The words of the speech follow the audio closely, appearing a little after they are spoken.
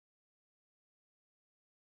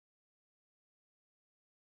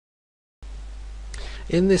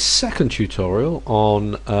In this second tutorial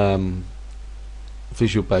on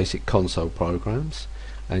Visual Basic console programs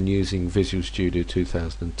and using Visual Studio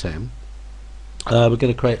 2010, we're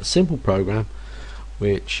going to create a simple program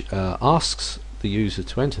which asks the user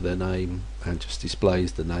to enter their name and just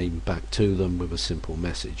displays the name back to them with a simple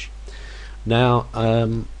message. Now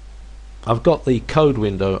I've got the code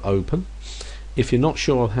window open. If you're not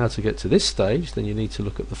sure how to get to this stage, then you need to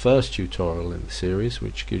look at the first tutorial in the series,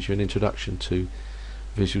 which gives you an introduction to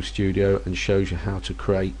Visual Studio and shows you how to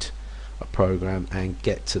create a program and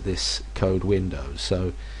get to this code window.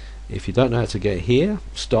 So if you don't know how to get here,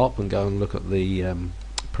 stop and go and look at the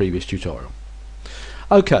previous tutorial.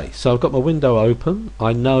 Okay, so I've got my window open.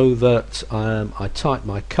 I know that I type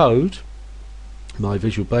my code, my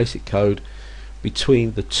Visual Basic code,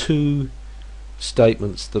 between the two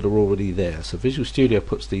statements that are already there. So Visual Studio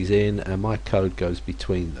puts these in and my code goes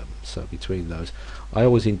between them. So between those, I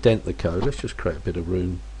always indent the code. Let's just create a bit of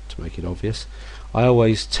room to make it obvious. I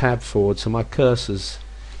always tab forward so my cursor's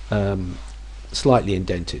slightly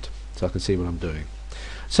indented so I can see what I'm doing.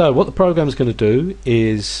 So what the program is going to do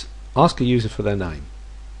is ask a user for their name.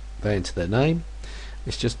 They enter their name.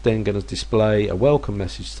 It's just then going to display a welcome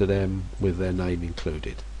message to them with their name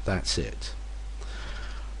included. That's it.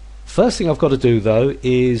 First thing I've got to do though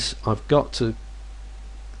is I've got to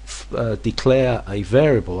declare a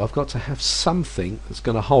variable. I've got to have something that's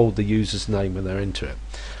going to hold the user's name when they enter it.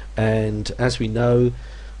 And as we know,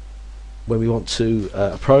 when we want to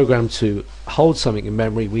a program to hold something in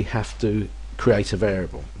memory, we have to create a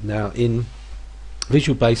variable. Now in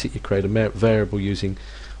Visual Basic, you create a variable using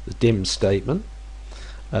the dim statement.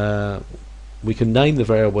 We can name the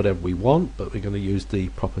variable whatever we want, but we're going to use the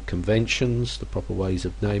proper conventions, the proper ways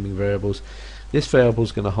of naming variables. This variable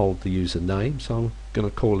is going to hold the user name, so I'm going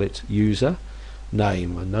to call it user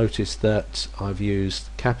name. And notice that I've used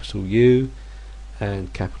capital U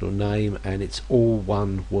and capital name, and it's all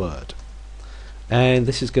one word. And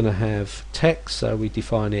this is going to have text, so we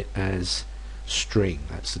define it as string.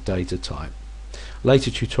 That's the data type.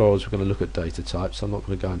 Later tutorials we're going to look at data types, so I'm not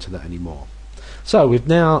going to go into that anymore. So we've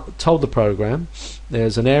now told the program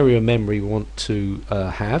there's an area of memory we want to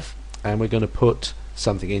have, and we're going to put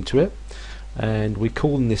something into it, and we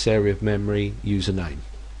call in this area of memory username.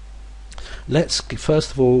 Let's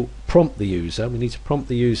first of all prompt the user. We need to prompt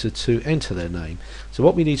the user to enter their name. So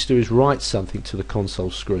what we need to do is write something to the console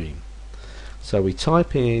screen. So we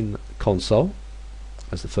type in console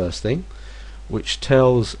as the first thing, which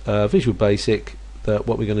tells Visual Basic that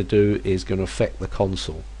what we're going to do is going to affect the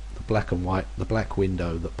console, the black and white, the black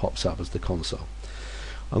window that pops up as the console.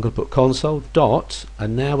 I'm going to put console dot,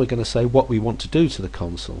 and now we're going to say what we want to do to the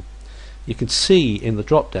console. You can see in the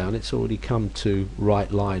drop down it's already come to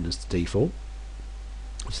right line as the default.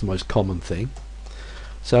 It's the most common thing.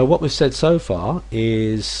 So what we've said so far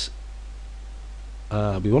is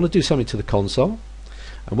we want to do something to the console,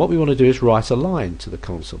 and what we want to do is write a line to the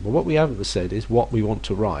console. But what we haven't said is what we want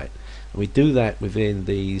to write, and we do that within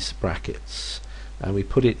these brackets, and we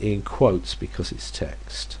put it in quotes because it's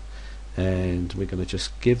text. And we're going to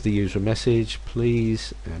just give the user a message,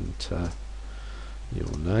 please enter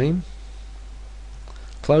your name,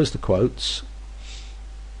 close the quotes,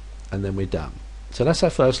 and then we're done. So that's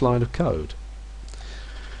our first line of code.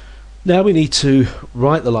 Now we need to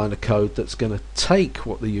write the line of code that's going to take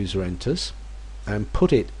what the user enters and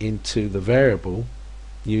put it into the variable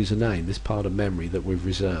username, this part of memory that we've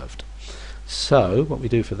reserved. So what we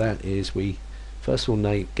do for that is we first of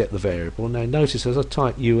all get the variable. Now notice as I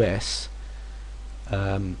type US,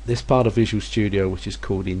 this part of Visual Studio, which is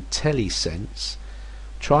called IntelliSense,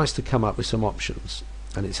 tries to come up with some options,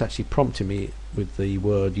 and it's actually prompting me with the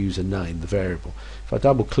word username, the variable. If I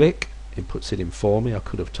double click, it puts it in for me. I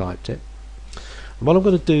could have typed it. And what I'm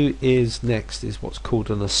going to do is next is what's called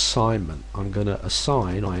an assignment. I'm going to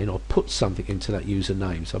assign or put something into that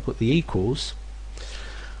username. So I put the equals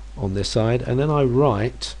on this side, and then I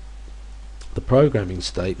write the programming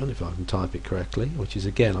statement, if I can type it correctly, which is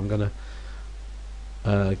again I'm going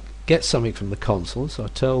to get something from the console. So I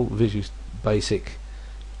tell Visual Basic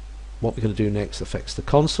what we're going to do next affects the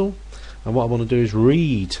console, and what I want to do is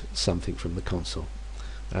read something from the console,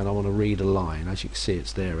 and I want to read a line. As you can see,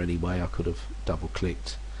 it's there anyway. I could have double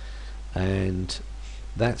clicked, and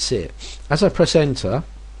that's it. As I press enter,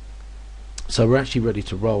 so we're actually ready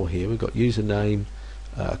to roll here. We've got username,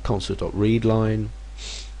 console.read line.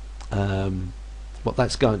 What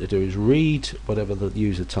that's going to do is read whatever the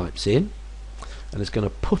user types in, and it's going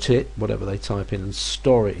to put it, whatever they type in, and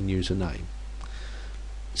store it in username.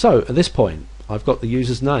 So at this point I've got the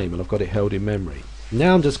user's name and I've got it held in memory.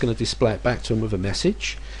 Now I'm just going to display it back to them with a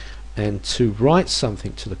message, and to write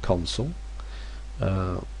something to the console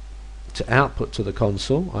to output to the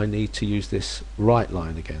console, I need to use this write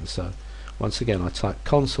line again. So once again I type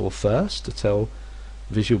console first to tell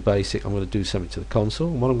Visual Basic I'm going to do something to the console,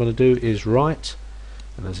 and what I'm going to do is write,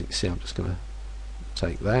 and as you can see I'm just going to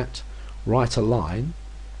take that, write a line,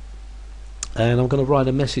 and I'm going to write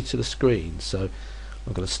a message to the screen. So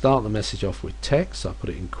I'm going to start the message off with text, so I put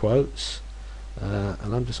it in quotes,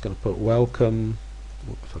 and I'm just going to put welcome,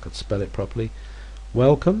 if I could spell it properly,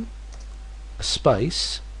 welcome, a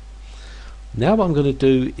space. Now what I'm going to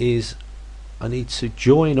do is I need to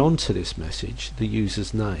join onto this message the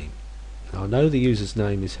user's name. Now I know the user's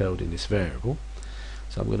name is held in this variable,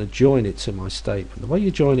 so I'm going to join it to my statement. The way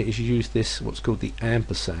you join it is you use this, what's called the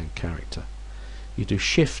ampersand character. You do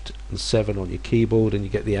Shift and 7 on your keyboard and you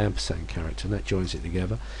get the ampersand character, and that joins it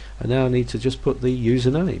together. And now I need to just put the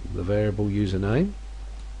username, the variable username.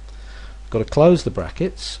 I've got to close the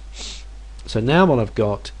brackets. So now what I've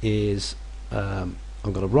got is I'm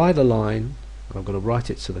going to write a line, and I'm going to write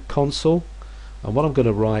it to the console, and what I'm going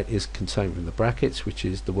to write is contained within the brackets, which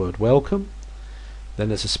is the word welcome, then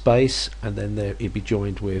there's a space, and then there it'll be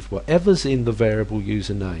joined with whatever's in the variable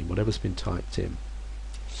username, whatever's been typed in.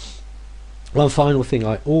 One final thing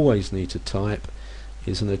I always need to type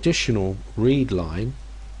is an additional read line,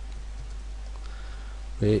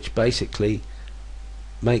 which basically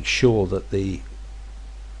makes sure that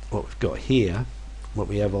what we've got here, what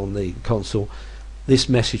we have on the console, this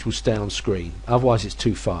message will stay on screen, otherwise it's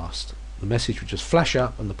too fast. The message will just flash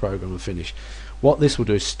up and the program will finish. What this will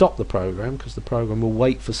do is stop the program, because the program will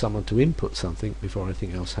wait for someone to input something before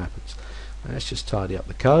anything else happens. Now let's just tidy up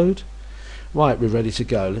the code. Right, we're ready to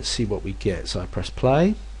go. Let's see what we get. So I press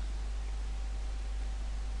play.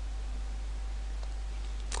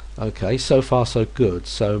 Okay, so far so good.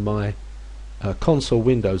 So my console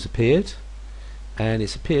window's appeared, and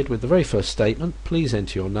it's appeared with the very first statement, please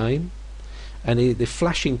enter your name, and the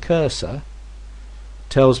flashing cursor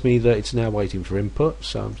tells me that it's now waiting for input.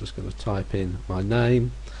 So I'm just going to type in my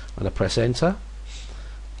name and I press enter,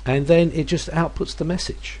 and then it just outputs the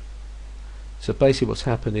message. So basically what's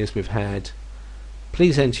happened is we've had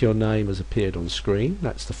please enter your name has appeared on screen.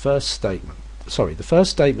 That's the first statement. Sorry, the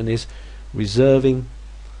first statement is reserving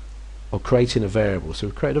or creating a variable. So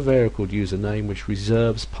we create a variable called username, which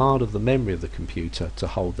reserves part of the memory of the computer to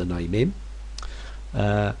hold the name in.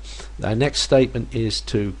 Our next statement is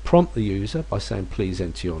to prompt the user by saying please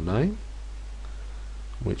enter your name,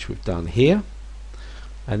 which we've done here.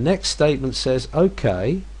 And next statement says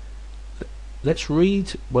okay, let's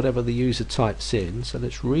read whatever the user types in. So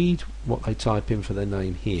let's read what they type in for their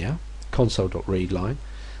name here, console.readline,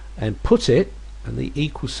 and put it, and the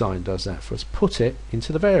equal sign does that for us, put it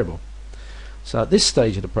into the variable. So at this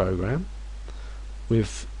stage of the program,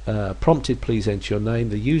 we've prompted please enter your name.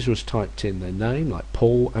 The user has typed in their name, like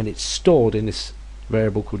Paul, and it's stored in this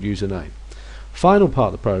variable called username. Final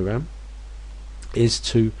part of the program is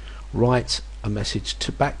to write a message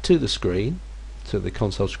back to the screen, to the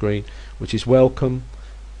console screen, which is welcome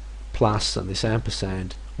plus and this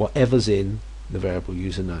ampersand, whatever's in the variable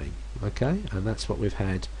username. Okay, and that's what we've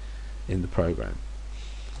had in the program.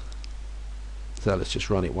 So let's just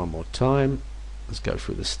run it one more time. Let's go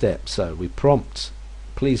through the steps. So we prompt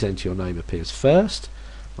please enter your name appears first.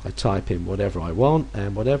 I type in whatever I want,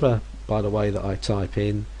 and whatever, by the way, that I type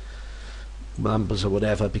in, numbers or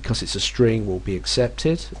whatever, because it's a string, will be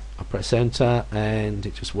accepted. I press enter and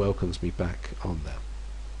it just welcomes me back on there.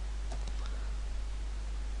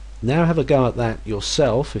 Now have a go at that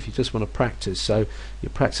yourself if you just want to practice. So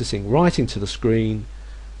you're practicing writing to the screen,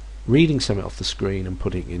 reading something off the screen and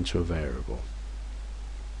putting it into a variable.